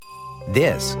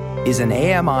This is an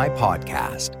AMI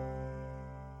podcast.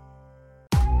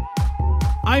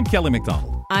 I'm Kelly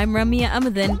McDonald. I'm Ramya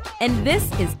Amadin, and this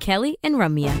is Kelly and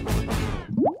Ramya.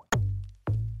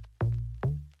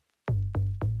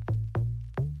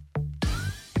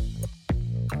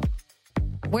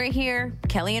 We're here,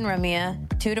 Kelly and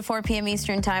Ramya, 2 to 4 p.m.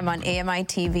 Eastern Time on AMI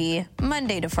TV,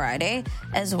 Monday to Friday,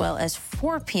 as well as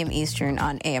 4 p.m. Eastern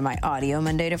on AMI Audio,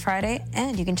 Monday to Friday.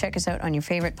 And you can check us out on your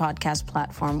favorite podcast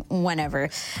platform whenever.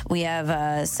 We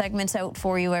have segments out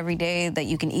for you every day that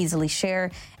you can easily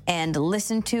share and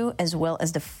listen to, as well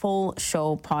as the full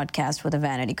show podcast with a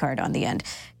vanity card on the end.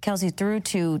 Kelsey threw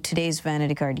to today's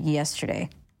vanity card yesterday.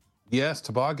 Yes,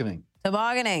 tobogganing.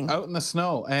 Tobogganing. Out in the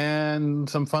snow, and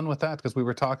some fun with that because we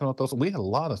were talking about those. We had a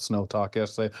lot of snow talk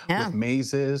yesterday with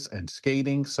mazes and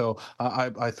skating, so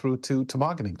I threw to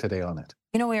tobogganing today on it.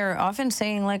 You know, we are often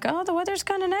saying like, oh, the weather's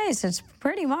kind of nice. It's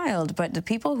pretty mild. But the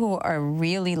people who are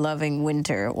really loving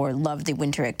winter, or love the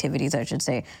winter activities, I should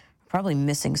say, are probably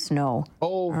missing snow.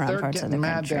 Oh, they're getting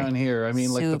mad down here. I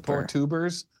mean, like the poor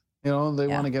tubers, you know, they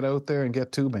want to get out there and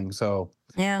get tubing. So,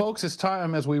 folks, it's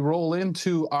time as we roll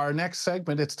into our next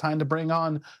segment. It's time to bring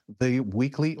on the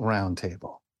weekly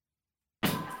roundtable.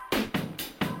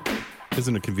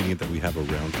 Isn't it convenient that we have a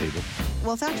roundtable?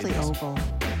 Well, it's actually oval.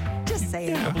 Just saying.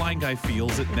 Yeah, the blind guy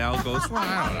feels it now, goes, well,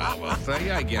 I don't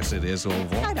know. I guess it is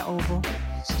oval. Kind of oval.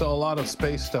 Still a lot of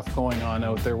space stuff going on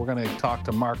out there. We're going to talk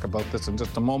to Mark about this in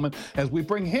just a moment as we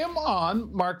bring him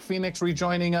on. Mark Phoenix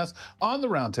rejoining us on the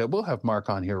roundtable. We'll have Mark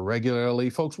on here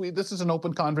regularly. Folks, this is an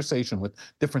open conversation with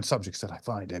different subjects that I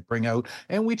find I bring out,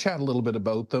 and we chat a little bit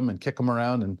about them and kick them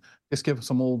around and just give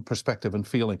some old perspective and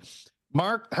feeling.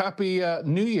 Mark, happy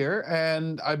New Year.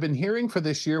 And I've been hearing for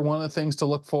this year, one of the things to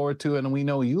look forward to, and we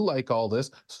know you like all this,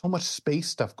 so much space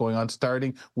stuff going on,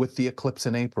 starting with the eclipse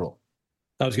in April.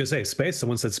 I was going to say space.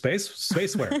 Someone said space.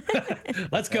 Spaceware.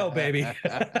 Let's go, baby.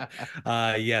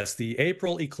 Yes, the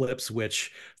April eclipse,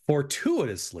 which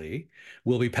fortuitously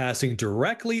will be passing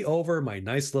directly over my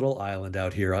nice little island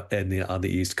out here on the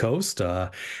East Coast.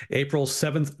 April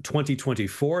 7th,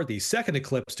 2024, the second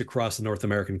eclipse to cross the North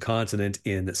American continent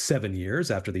in 7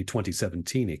 years after the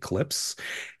 2017 eclipse.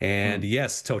 And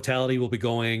yes, totality will be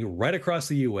going right across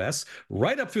the U.S.,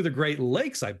 right up through the Great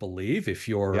Lakes, I believe, if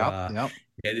you're...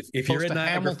 If you're in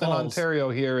Niagara Hamilton, Falls,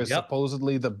 Ontario here is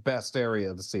supposedly the best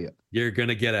area to see it. You're going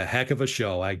to get a heck of a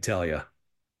show, I tell you.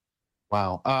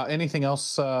 Wow. Anything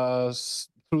else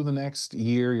through the next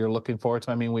year you're looking forward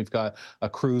to? I mean, we've got a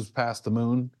cruise past the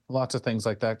moon, lots of things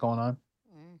like that going on.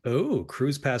 Oh,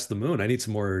 cruise past the moon. I need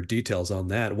some more details on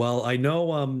that. Well, I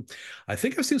know, I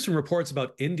think I've seen some reports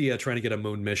about India trying to get a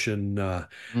moon mission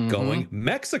going.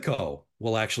 Mexico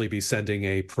will actually be sending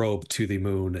a probe to the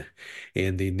moon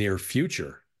in the near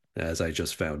future, as I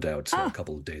just found out a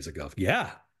couple of days ago.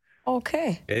 Yeah.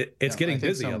 Okay. It's getting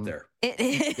busy up there.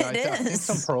 It I think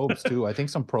some probes, too. I think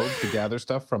some probes to gather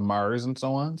stuff from Mars and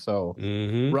so on. So,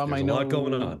 Rum, There's a lot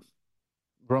going on.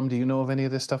 Rum, do you know of any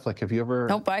of this stuff? Like, have you ever...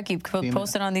 Nope, I keep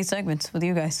posting on these segments with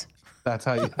you guys. That's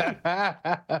how you...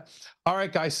 All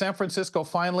right, guys. San Francisco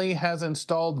finally has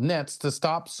installed nets to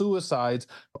stop suicides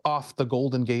off the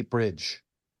Golden Gate Bridge.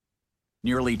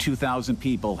 Nearly 2,000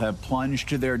 people have plunged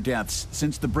to their deaths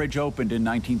since the bridge opened in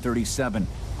 1937.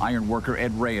 Iron worker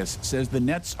Ed Reyes says the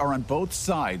nets are on both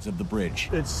sides of the bridge.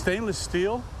 It's stainless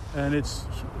steel, and it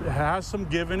has some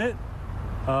give in it,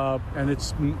 and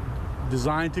it's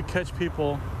designed to catch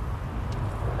people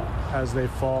as they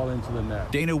fall into the net.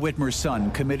 Dana Whitmer's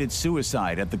son committed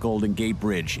suicide at the Golden Gate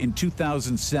Bridge in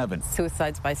 2007.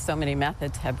 Suicides by so many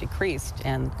methods have decreased,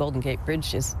 and Golden Gate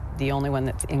Bridge is the only one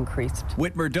that's increased.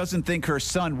 Whitmer doesn't think her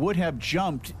son would have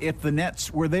jumped if the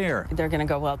nets were there. They're going to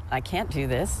go, well, I can't do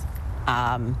this.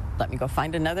 Let me go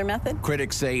find another method.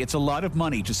 Critics say it's a lot of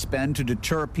money to spend to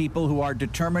deter people who are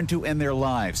determined to end their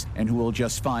lives and who will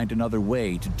just find another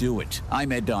way to do it.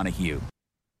 I'm Ed Donahue.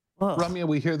 Ramya,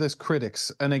 we hear this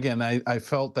critics, and again, I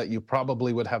felt that you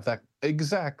probably would have that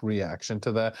exact reaction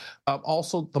to that.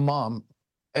 Also, the mom,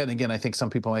 and again, I think some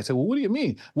people might say, well, what do you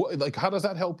mean? Like, how does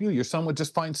that help you? Your son would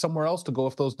just find somewhere else to go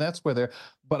if those nets were there.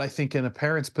 But I think in a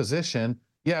parent's position,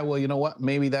 yeah, well, you know what?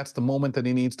 Maybe that's the moment that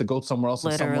he needs to go somewhere else.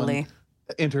 Literally.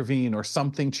 Intervene or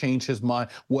something change his mind,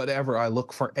 whatever. I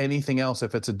look for anything else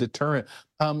if it's a deterrent.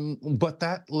 But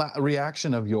that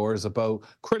reaction of yours about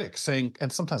critics saying, and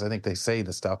sometimes I think they say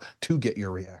this stuff to get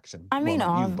your reaction. I mean,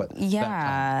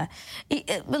 yeah.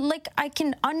 But like, I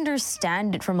can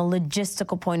understand it from a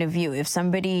logistical point of view. If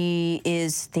somebody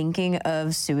is thinking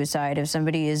of suicide, if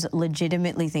somebody is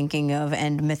legitimately thinking of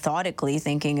and methodically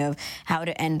thinking of how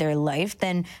to end their life,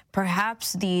 then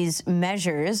perhaps these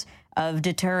measures of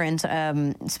deterrence,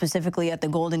 specifically at the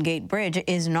Golden Gate Bridge,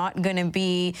 is not going to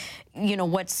be,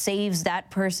 what saves that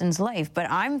person's life. But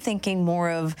I'm thinking more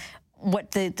of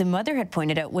what the mother had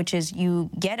pointed out, which is you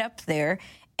get up there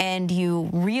and you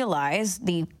realize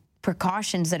the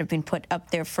precautions that have been put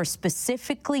up there for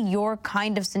specifically your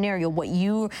kind of scenario, what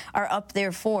you are up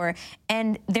there for,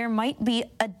 and there might be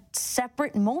a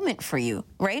separate moment for you,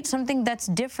 right? Something that's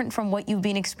different from what you've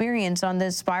been experiencing on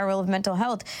the spiral of mental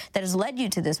health that has led you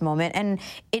to this moment. And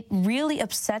it really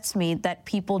upsets me that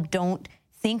people don't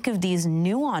think of these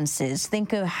nuances,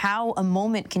 think of how a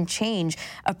moment can change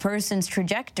a person's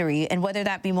trajectory, and whether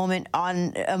that be a moment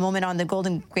on the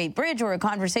Golden Gate Bridge or a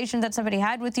conversation that somebody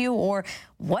had with you or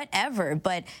whatever.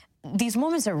 But these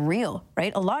moments are real,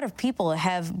 right? A lot of people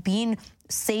have been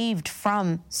saved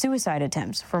from suicide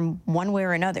attempts from one way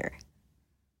or another.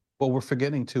 What we're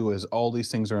forgetting too is all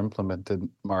these things are implemented,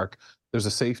 Mark. There's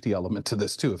a safety element to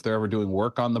this too. If they're ever doing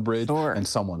work on the bridge and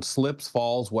someone slips,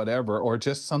 falls, whatever, or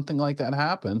just something like that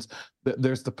happens,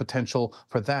 there's the potential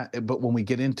for that. But when we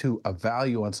get into a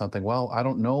value on something, well, I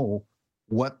don't know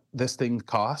what this thing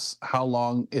costs, how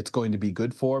long it's going to be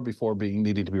good for before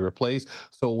needing to be replaced.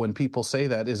 So when people say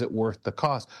that, is it worth the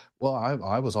cost? Well,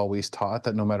 I was always taught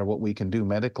that no matter what we can do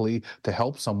medically to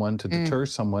help someone, to deter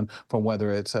someone from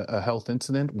whether it's a health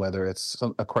incident, whether it's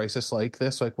a crisis like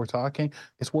this, like we're talking,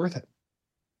 it's worth it.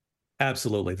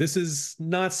 Absolutely. This is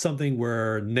not something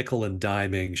where nickel and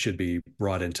diming should be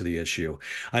brought into the issue.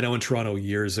 I know in Toronto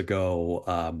years ago,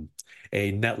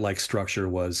 a net-like structure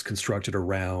was constructed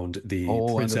around the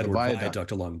Prince Edward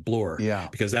Viaduct along Bloor,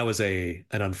 because that was an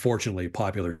unfortunately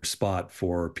popular spot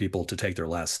for people to take their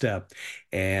last step.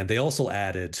 And they also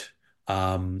added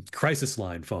crisis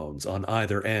line phones on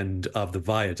either end of the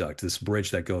viaduct, this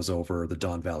bridge that goes over the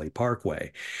Don Valley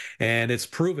Parkway. And it's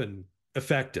proven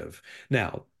effective.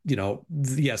 Now,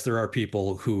 yes, there are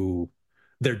people who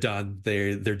they're done.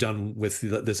 They're done with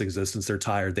this existence. They're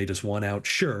tired. They just want out.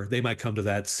 Sure, they might come to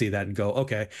that, see that, and go,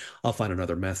 okay, I'll find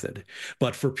another method.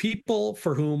 But for people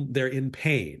for whom they're in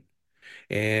pain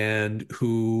and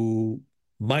who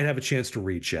might have a chance to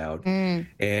reach out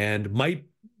and might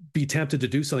be tempted to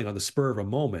do something on the spur of a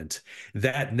moment,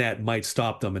 that net might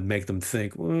stop them and make them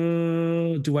think,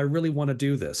 do I really want to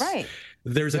do this? Right.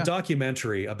 There's a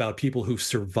documentary about people who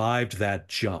survived that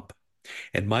jump.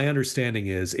 And my understanding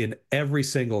is in every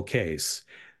single case,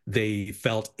 they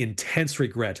felt intense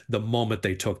regret the moment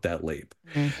they took that leap.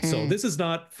 So this is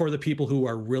not for the people who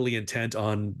are really intent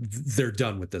on they're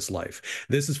done with this life.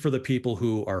 This is for the people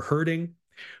who are hurting,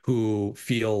 who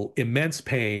feel immense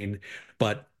pain,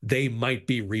 but they might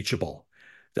be reachable.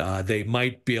 They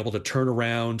might be able to turn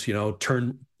around,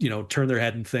 turn their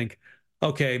head and think,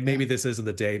 okay, maybe this isn't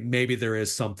the day. Maybe there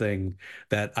is something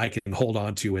that I can hold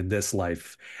on to in this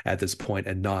life at this point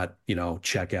and not,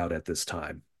 check out at this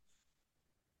time.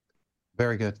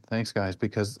 Very good. Thanks, guys.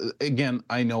 Because again,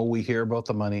 I know we hear about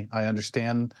the money. I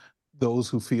understand those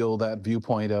who feel that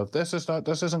viewpoint of this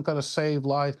isn't going to save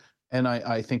lives. And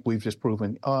I think we've just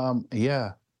proven,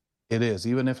 yeah, it is.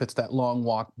 Even if it's that long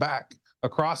walk back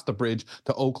across the bridge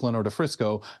to Oakland or to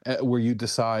Frisco, where you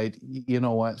decide, you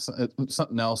know what,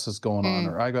 something else is going on,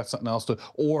 or I got something else to,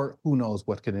 or who knows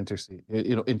what could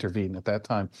intervene at that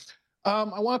time.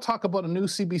 I want to talk about a new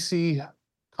CBC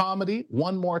comedy.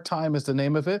 One More Time is the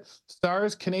name of it.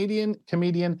 Stars Canadian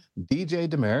comedian DJ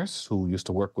Demers, who used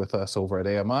to work with us over at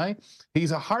AMI.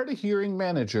 He's a hard-of-hearing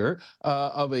manager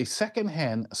of a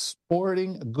secondhand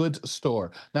sporting goods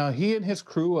store. Now, he and his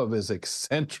crew of his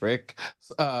eccentric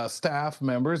staff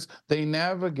members, they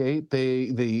navigate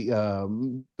the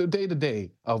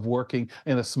day-to-day of working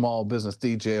in a small business.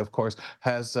 DJ, of course,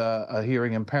 has a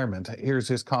hearing impairment. Here's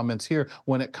his comments here.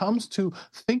 When it comes to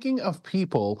thinking of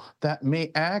people that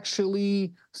may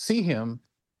actually see him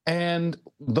and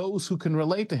those who can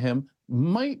relate to him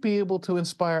might be able to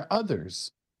inspire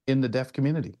others in the deaf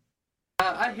community.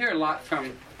 I hear a lot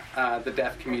from the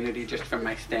deaf community just from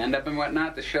my stand-up and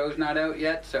whatnot. The show's not out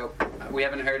yet, so we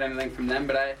haven't heard anything from them,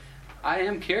 but I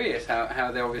am curious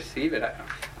how they'll receive it.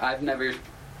 I've never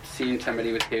seen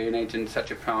somebody with hearing aids in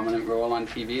such a prominent role on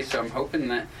TV, so I'm hoping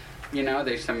that,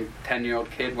 there's some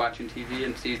 10-year-old kid watching TV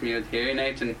and sees me with hearing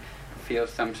aids and feels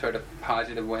some sort of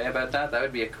positive way about that. That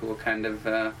would be a cool kind of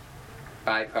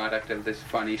byproduct of this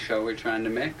funny show we're trying to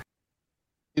make.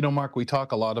 Mark, we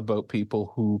talk a lot about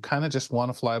people who kind of just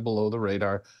want to fly below the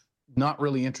radar, not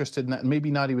really interested in that, maybe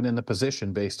not even in the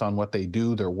position based on what they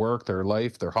do, their work, their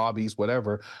life, their hobbies,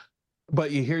 whatever.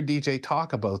 But you hear DJ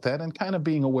talk about that and kind of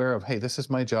being aware of, hey, this is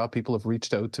my job. People have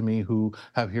reached out to me who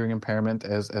have hearing impairment,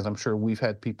 as I'm sure we've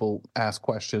had people ask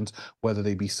questions, whether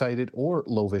they be sighted or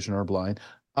low vision or blind.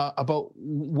 about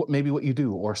what you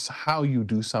do or how you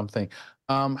do something.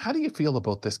 How do you feel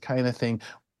about this kind of thing?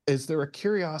 Is there a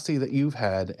curiosity that you've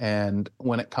had, and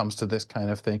when it comes to this kind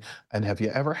of thing, and have you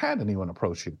ever had anyone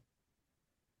approach you?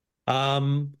 I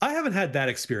haven't had that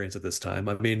experience at this time.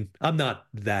 I mean, I'm not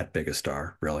that big a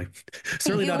star, really.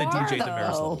 Certainly not a DJ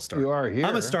Damaris level star. You are here.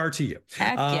 I'm a star to you.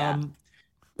 Heck yeah.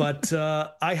 But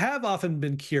I have often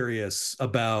been curious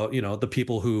about, the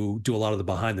people who do a lot of the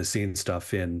behind the scenes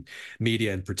stuff in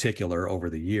media in particular over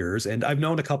the years. And I've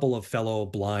known a couple of fellow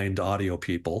blind audio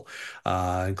people,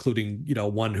 including,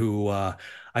 one who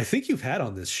I think you've had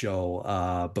on this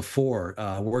show before,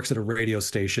 works at a radio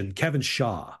station, Kevin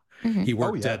Shaw. Mm-hmm. He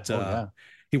worked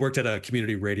he worked at a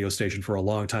community radio station for a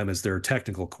long time as their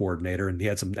technical coordinator, and he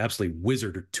had some absolutely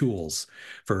wizard tools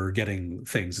for getting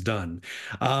things done.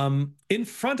 In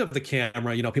front of the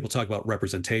camera, people talk about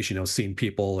representation, seeing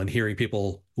people and hearing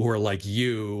people who are like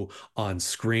you on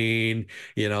screen,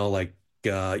 these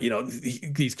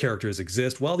characters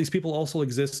exist. Well, these people also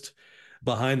exist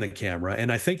behind the camera. And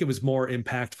I think it was more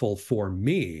impactful for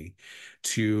me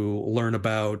to learn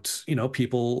about,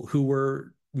 people who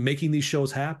were making these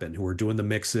shows happen, who are doing the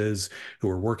mixes, who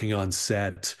are working on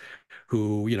set,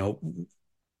 who,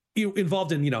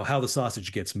 involved in, how the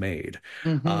sausage gets made.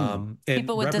 Mm-hmm. And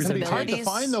people with disabilities. It's hard to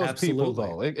find those people,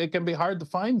 though. It can be hard to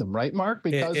find them, right, Mark?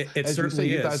 Because as you say,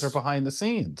 you guys are behind the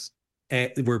scenes.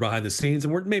 And we're behind the scenes,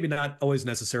 and we're maybe not always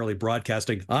necessarily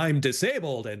broadcasting, I'm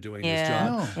disabled and doing this job.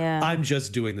 No. Yeah. I'm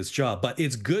just doing this job. But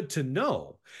it's good to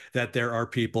know that there are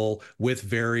people with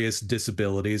various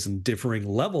disabilities and differing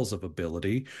levels of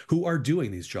ability who are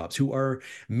doing these jobs, who are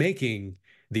making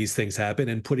these things happen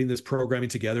and putting this programming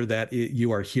together that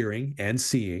you are hearing and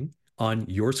seeing on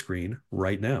your screen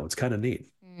right now. It's kind of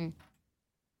neat.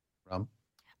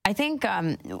 I think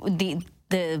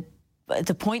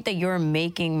the point that you're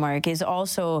making, Mark, is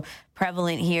also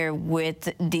prevalent here with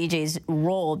DJ's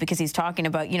role, because he's talking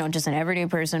about, just an everyday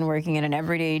person working in an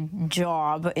everyday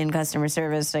job in customer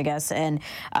service, I guess, and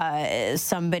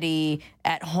somebody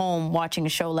at home watching a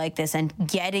show like this and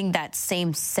getting that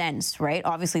same sense, right?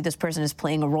 Obviously, this person is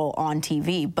playing a role on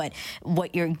TV, but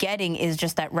what you're getting is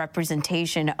just that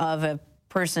representation of a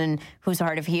person who's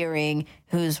hard of hearing,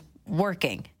 who's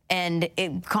working. And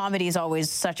comedy is always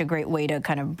such a great way to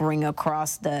kind of bring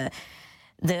across the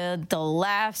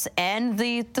laughs and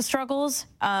the struggles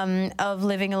of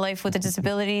living a life with a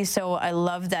disability. So I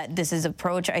love that this is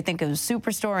approach. I think of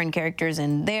Superstore and characters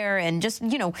in there, and just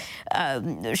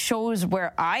shows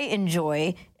where I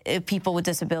enjoy people with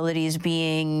disabilities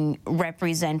being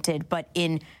represented, but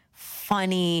in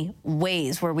funny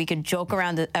ways where we could joke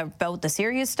around about the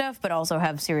serious stuff, but also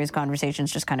have serious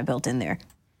conversations just kind of built in there.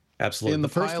 Absolutely. In the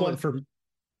first pilot, one for.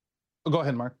 Go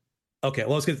ahead, Mark. Okay,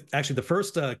 well, actually the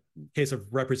first case of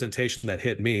representation that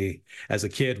hit me as a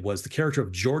kid was the character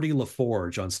of Geordi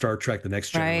LaForge on Star Trek: The Next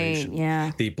Generation. Right,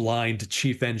 yeah. The blind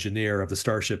chief engineer of the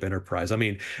Starship Enterprise. I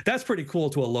mean, that's pretty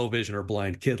cool to a low vision or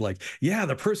blind kid. Like, yeah,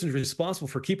 the person who's responsible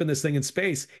for keeping this thing in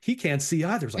space, he can't see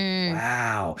either. It's like,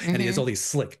 wow. Mm-hmm. And he has all these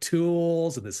slick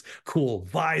tools and this cool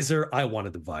visor. I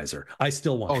wanted the visor. I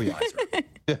still want the visor.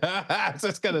 I was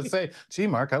just going to say, gee,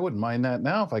 Mark, I wouldn't mind that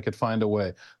now if I could find a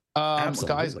way.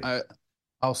 Guys,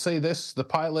 I'll say this, the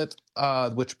pilot,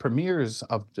 which premieres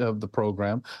of the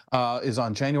program, is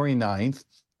on January 9th.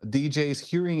 DJ's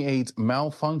hearing aids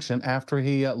malfunction after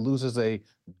he loses a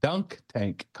dunk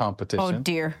tank competition. Oh,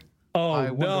 dear.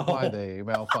 I wonder why they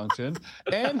malfunctioned.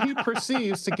 And he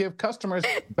proceeds to give customers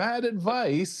bad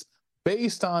advice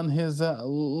based on his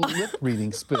lip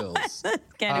reading spills.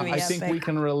 I think we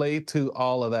can relate to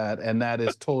all of that, and that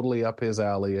is totally up his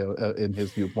alley in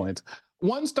his viewpoints.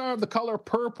 One star of The Color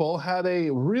Purple had a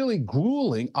really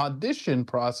grueling audition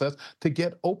process to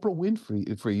get Oprah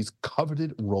Winfrey's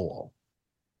coveted role.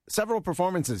 Several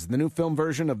performances in the new film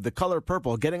version of The Color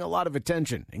Purple getting a lot of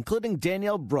attention, including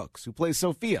Danielle Brooks, who plays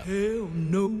Sophia.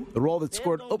 The role that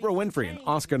scored Oprah Winfrey an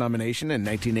Oscar nomination in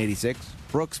 1986.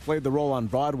 Brooks played the role on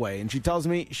Broadway, and she tells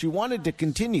me she wanted to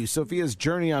continue Sophia's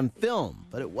journey on film,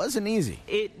 but it wasn't easy.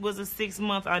 It was a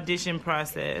 6-month audition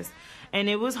process. And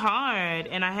it was hard,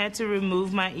 and I had to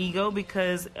remove my ego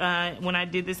because when I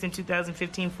did this in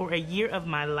 2015, for a year of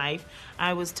my life,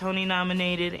 I was Tony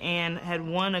nominated and had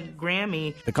won a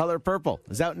Grammy. The Color Purple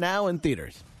is out now in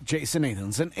theaters. Jason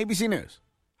Nathanson, ABC News,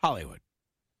 Hollywood.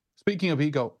 Speaking of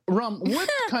ego, Rum, what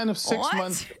kind of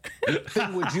 6-month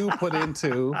thing would you put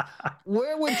into?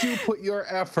 Where would you put your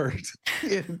effort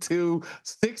into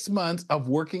 6 months of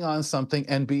working on something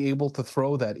and be able to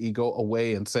throw that ego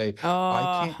away and say,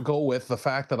 I can't go with the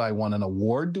fact that I won an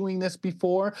award doing this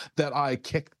before, that I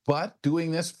kicked but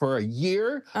doing this for a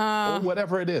year, or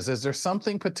whatever it is there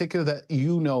something particular that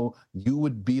you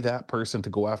would be that person to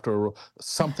go after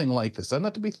something like this? Doesn't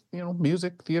have to be,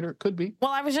 music, theater, could be.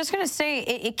 Well, I was just going to say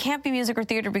it can't be music or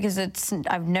theater because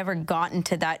I've never gotten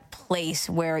to that place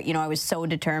where, I was so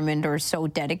determined or so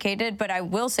dedicated. But I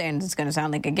will say, and it's going to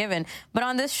sound like a given, but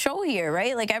on this show here,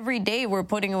 right? Like every day we're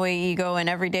putting away ego, and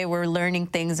every day we're learning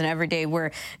things, and every day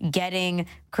we're getting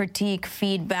critique,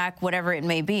 feedback, whatever it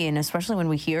may be. And especially when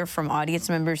we hear from audience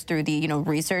members through the,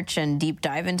 research and deep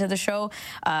dive into the show,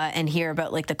 and hear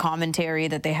about like the commentary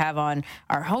that they have on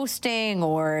our hosting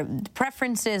or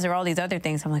preferences or all these other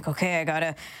things. I'm like, okay, I got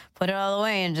to put it all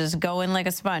away and just go in like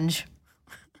a sponge.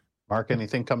 Mark,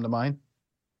 anything come to mind?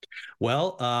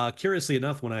 Well, curiously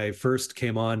enough, when I first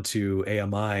came on to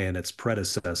AMI and its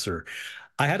predecessor,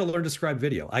 I had to learn Described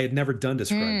Video. I had never done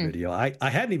Described Video. I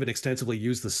hadn't even extensively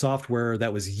used the software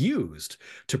that was used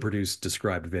to produce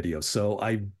Described Video. So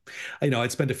I'd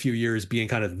spent a few years being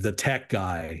kind of the tech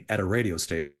guy at a radio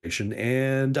station,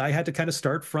 and I had to kind of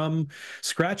start from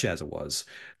scratch as it was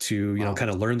to, kind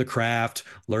of learn the craft,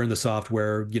 learn the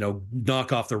software,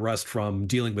 knock off the rust from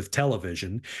dealing with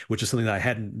television, which is something that I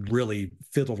hadn't really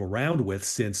fiddled around with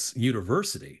since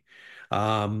university.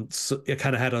 So it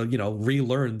kind of had to,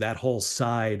 relearn that whole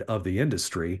side of the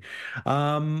industry.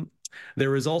 There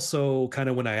was also kind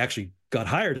of when I actually got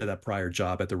hired to that prior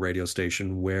job at the radio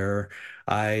station where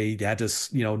I had to,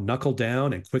 knuckle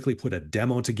down and quickly put a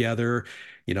demo together,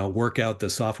 work out the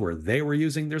software they were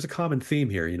using. There's a common theme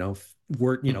here,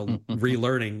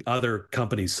 relearning other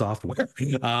companies' software.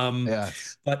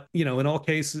 Yes. But, in all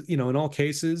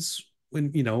cases,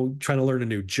 when, trying to learn a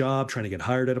new job, trying to get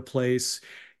hired at a place,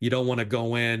 you don't want to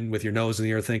go in with your nose in the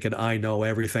air thinking, I know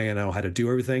everything and I know how to do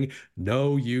everything.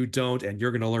 No, you don't. And you're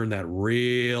going to learn that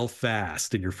real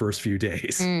fast in your first few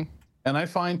days. And I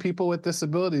find people with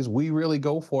disabilities, we really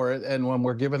go for it. And when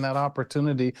we're given that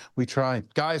opportunity, we try.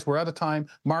 Guys, we're out of time.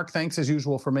 Mark, thanks as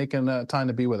usual for making time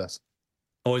to be with us.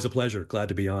 Always a pleasure. Glad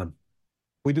to be on.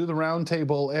 We do the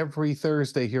Roundtable every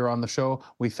Thursday here on the show.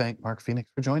 We thank Mark Phoenix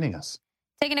for joining us.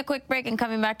 Taking a quick break and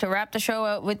coming back to wrap the show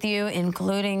out with you,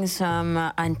 including some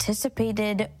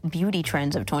anticipated beauty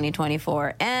trends of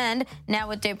 2024. And now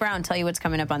with Dave Brown, tell you what's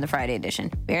coming up on the Friday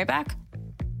edition. Be right back.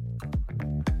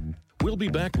 We'll be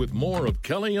back with more of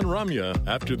Kelly and Ramya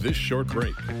after this short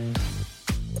break.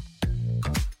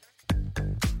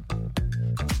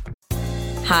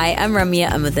 Hi, I'm Ramya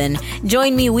Amathan.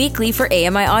 Join me weekly for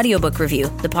AMI Audiobook Review,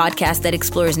 the podcast that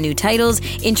explores new titles,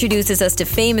 introduces us to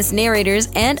famous narrators,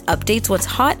 and updates what's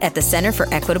hot at the Center for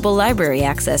Equitable Library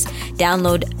Access.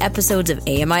 Download episodes of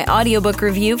AMI Audiobook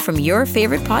Review from your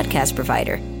favorite podcast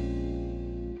provider.